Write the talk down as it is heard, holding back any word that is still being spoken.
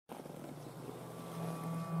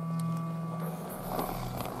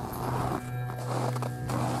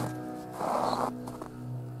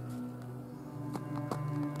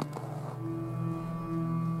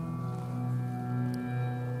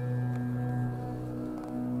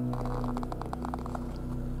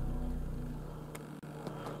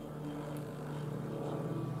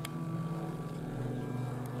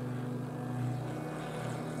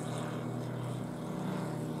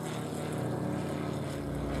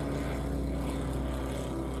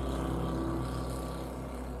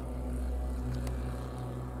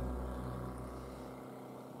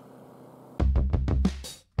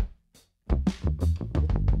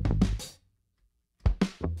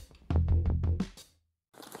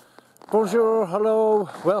Bonjour, hello,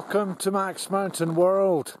 welcome to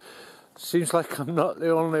MaxMountainWorld. Seems like I'm not the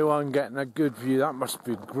only one getting a good view. That must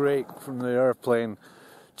be great from the airplane.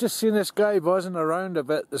 Just seen this guy buzzing around a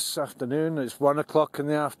bit this afternoon. It's 1 o'clock in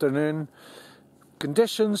the afternoon.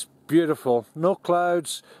 Conditions beautiful, no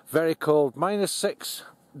clouds, very cold, -6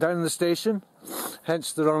 down the station,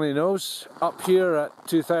 hence the runny nose. Up here at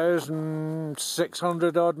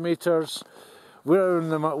 2,600 odd meters, we're in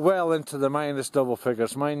the, well into the minus double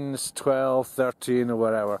figures, -12, 13 or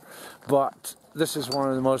whatever. But this is one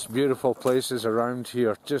of the most beautiful places around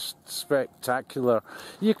here, just spectacular.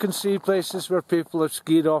 You can see places where people have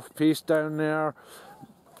skied off-piste down there,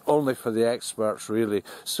 only for the experts really.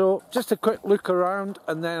 So just a quick look around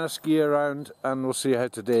and then a ski around, and we'll see how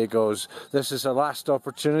today goes. This is a last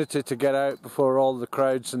opportunity to get out before all the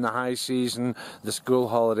crowds in the high season, the school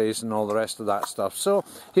holidays and all the rest of that stuff. So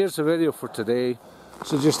here's the video for today.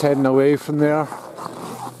 So just heading away from there,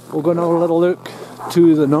 we're going to have a little look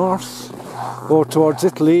to the north, or towards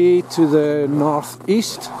Italy to the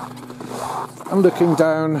northeast, and looking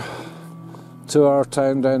down to our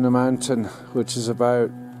town down the mountain, which is about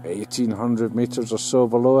 1,800 metres or so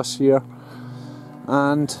below us here,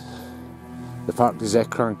 and the Parc des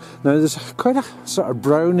Écrins. Now there's quite a sort of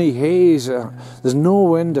browny haze, there's no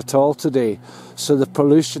wind at all today, so the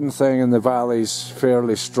pollution thing in the valley is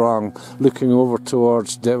fairly strong. Looking over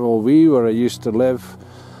towards E.W.E, where I used to live,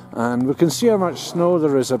 and we can see how much snow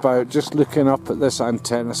there is about just looking up at this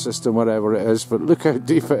antenna system, whatever it is, but look how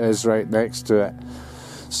deep it is right next to it.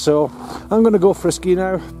 So I'm going to go for a ski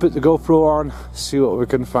now, put the GoPro on, see what we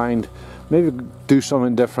can find. Maybe do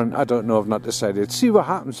something different, I don't know, I've not decided. See what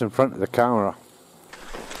happens in front of the camera.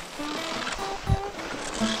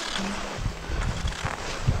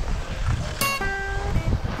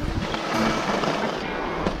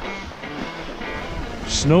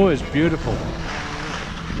 Snow is beautiful.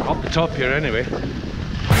 Up the top here anyway.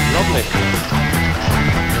 Lovely.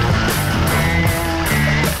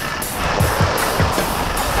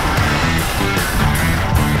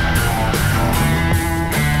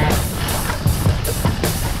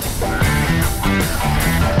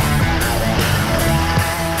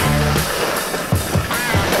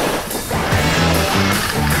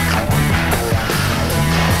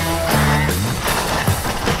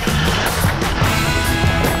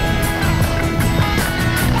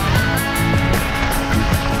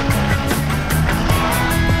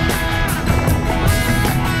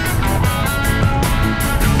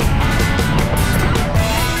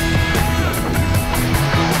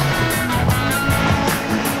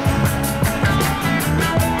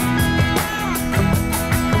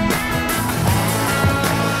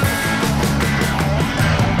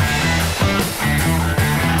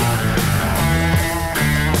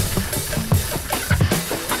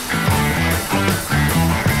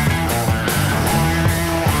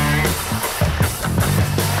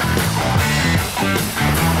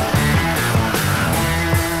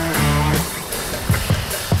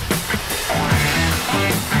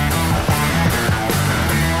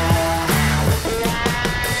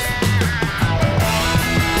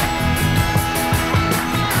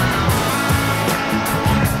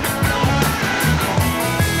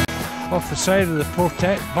 Off the side of the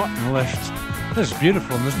Portet button lift. This is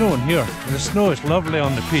beautiful and there's no one here. And the snow is lovely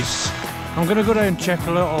on the piste. I'm going to go down and check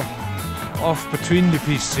a little off between the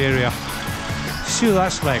piste area. See what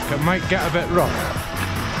that's like. It might get a bit rough.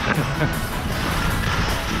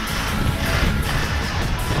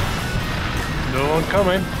 No one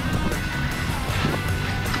coming.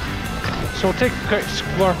 So we'll take a quick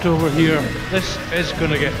squirt over here. This is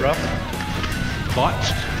going to get rough,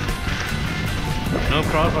 but no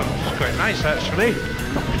problem. It's quite nice actually.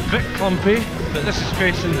 A bit clumpy, but this is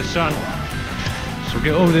facing the sun. So we'll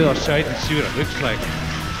get over the other side and see what it looks like.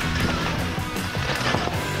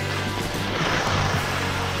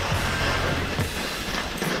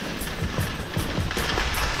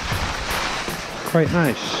 Quite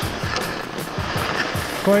nice.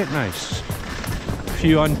 Quite nice. A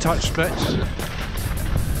few untouched bits.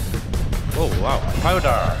 Oh wow,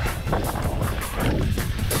 powder!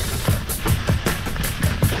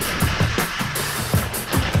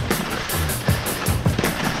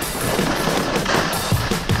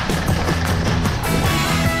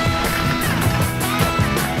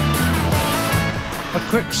 A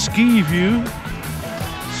quick ski view.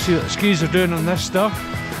 See what the skis are doing on this stuff.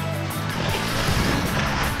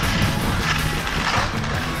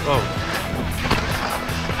 Whoa.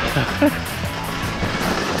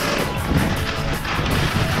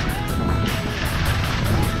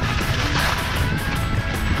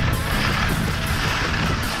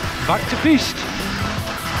 Back to piste.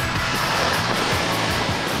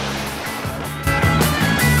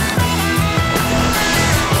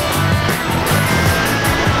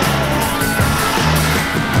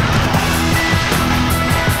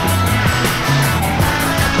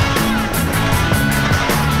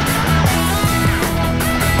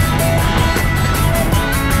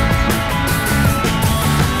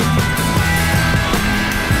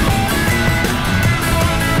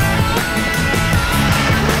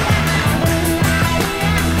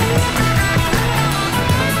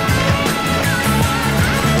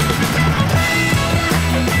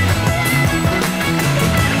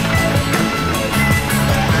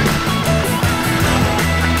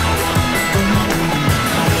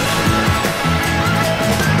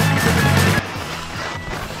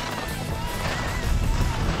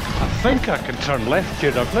 think I can turn left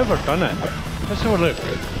here. I've never done it. Let's have a look.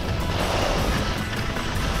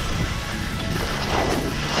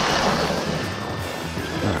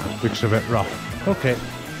 Looks a bit rough. Okay,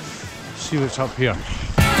 see what's up here.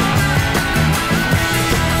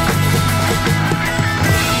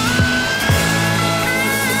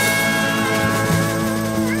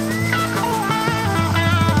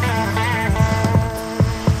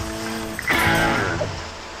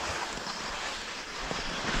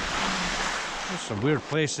 There's some weird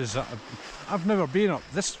places that I've never been up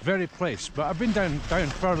this very place, but I've been down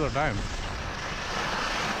further down.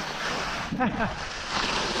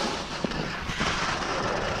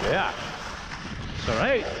 Yeah, it's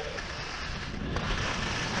alright.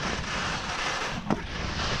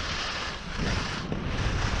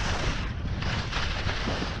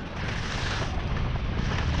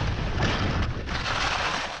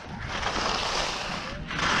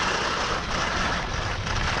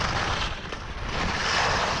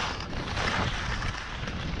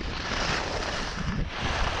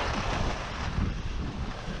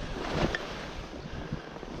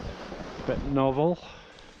 Bit novel.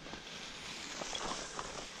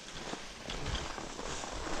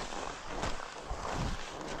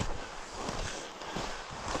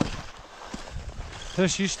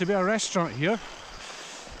 This used to be a restaurant here,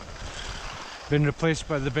 been replaced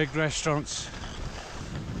by the big restaurants.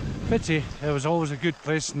 Pity, it was always a good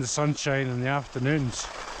place in the sunshine in the afternoons.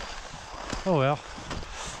 Oh well,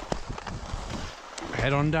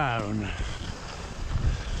 head on down.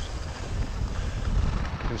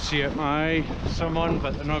 You can see at my someone,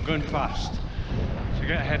 but they're not going fast, so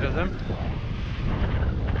get ahead of them.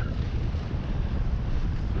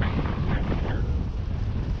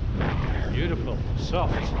 Beautiful,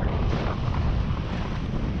 soft.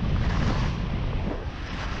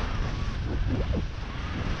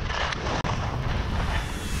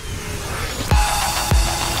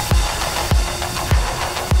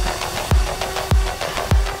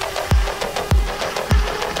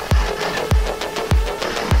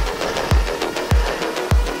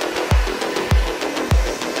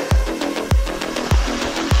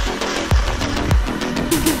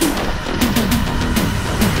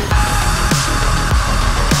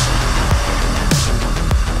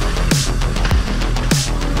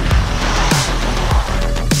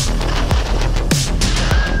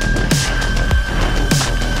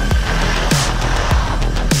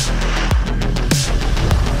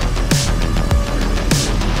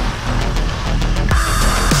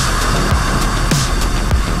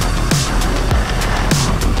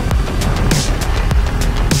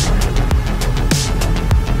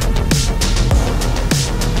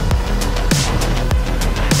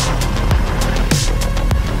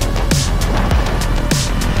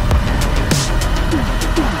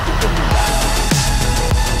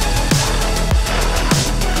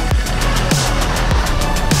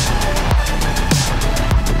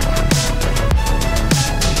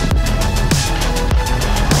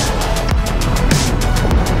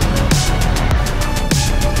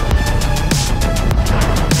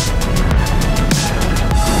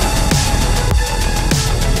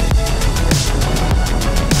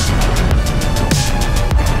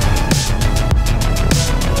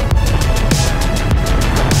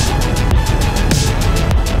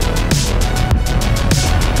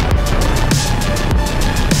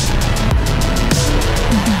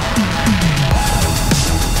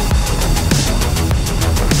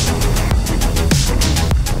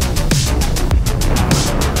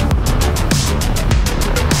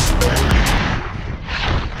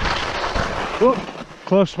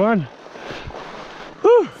 Close one.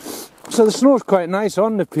 Whew. So the snow's quite nice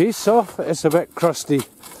on the piece, off. It's a bit crusty.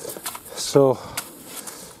 So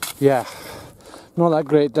yeah, not that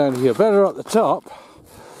great down here. Better at the top,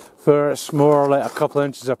 where it's more like a couple of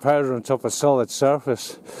inches of powder on top of solid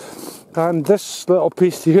surface. And this little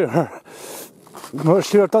piece here, I'm not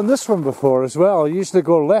sure I've done this one before as well. I used to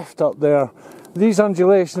go left up there. These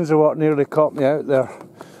undulations are what nearly caught me out there.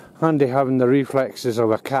 Handy having the reflexes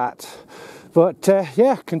of a cat. But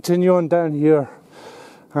yeah, continue on down here,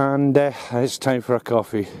 and it's time for a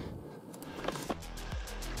coffee.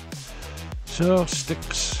 So,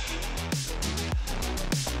 sticks.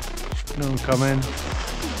 No one come in.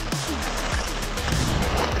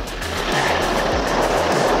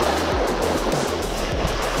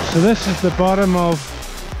 So this is the bottom of,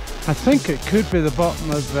 I think it could be the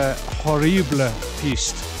bottom of the Horrible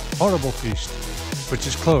Piste, Horrible Piste, which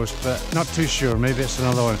is closed, but not too sure. Maybe it's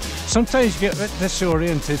another one. Sometimes you get a bit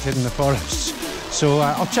disorientated in the forests, so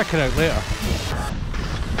I'll check it out later.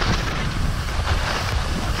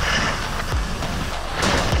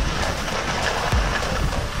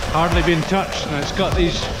 hardly been touched, and it's got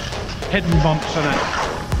these hidden bumps in it.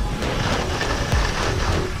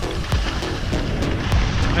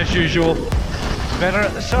 As usual, better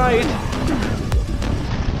at the side.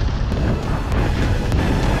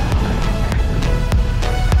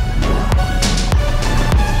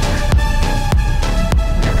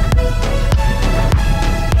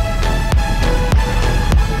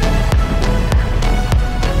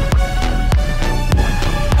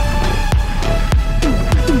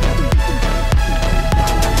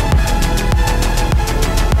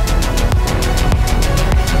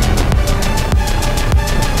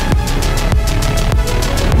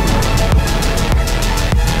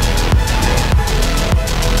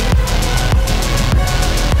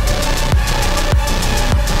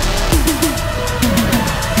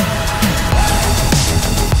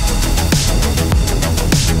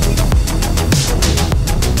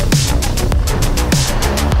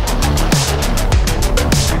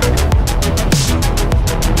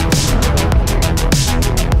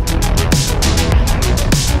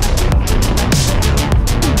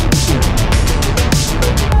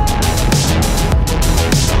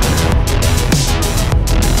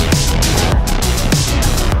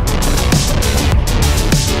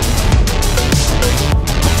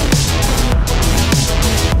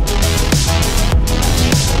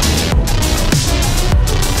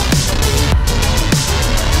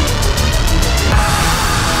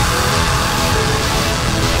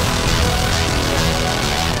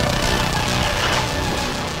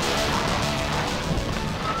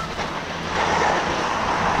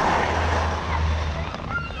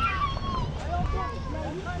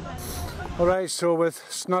 Alright, so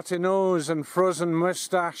with snotty nose and frozen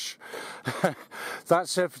moustache,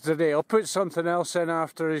 that's it for today. I'll put something else in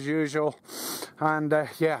after as usual. And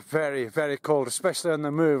yeah, very, very cold, especially on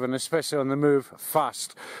the move, and especially on the move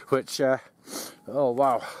fast, which, oh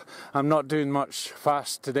wow, I'm not doing much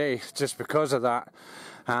fast today just because of that.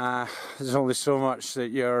 There's only so much that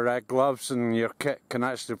your gloves and your kit can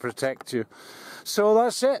actually protect you. So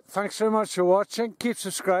that's it. Thanks very much for watching. Keep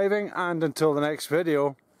subscribing, and until the next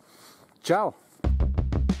video, ciao.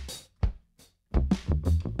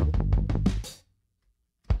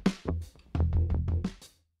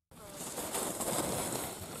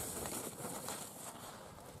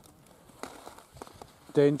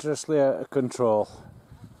 Dangerously out of control.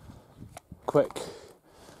 Quick.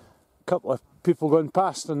 Couple of people going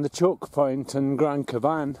past on the choke point in Grand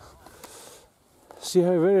Caban. See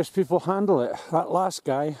how various people handle it. That last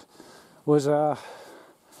guy was a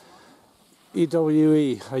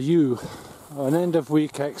E.W.E, a U, an end of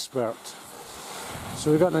week expert.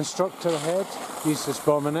 So we've got an instructor ahead. He's just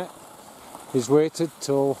bombing it. He's waited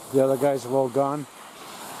till the other guys have all gone.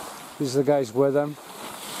 These are the guys with him.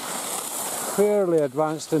 Fairly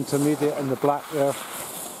advanced intermediate in the black there.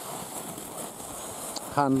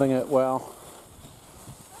 Handling it well.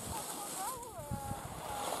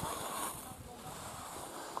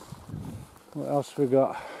 What else we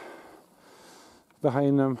got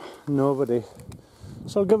behind them? Nobody.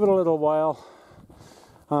 So I'll give it a little while.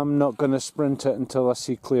 I'm not going to sprint it until I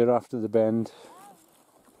see clear after the bend.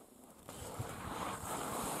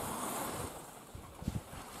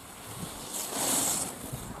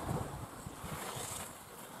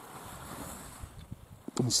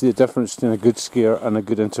 You see the difference between a good skier and a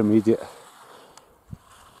good intermediate.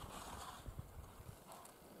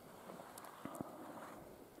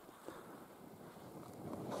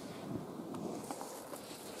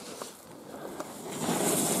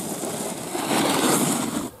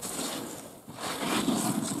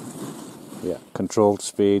 Yeah, controlled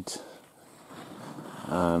speed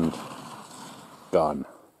and gone.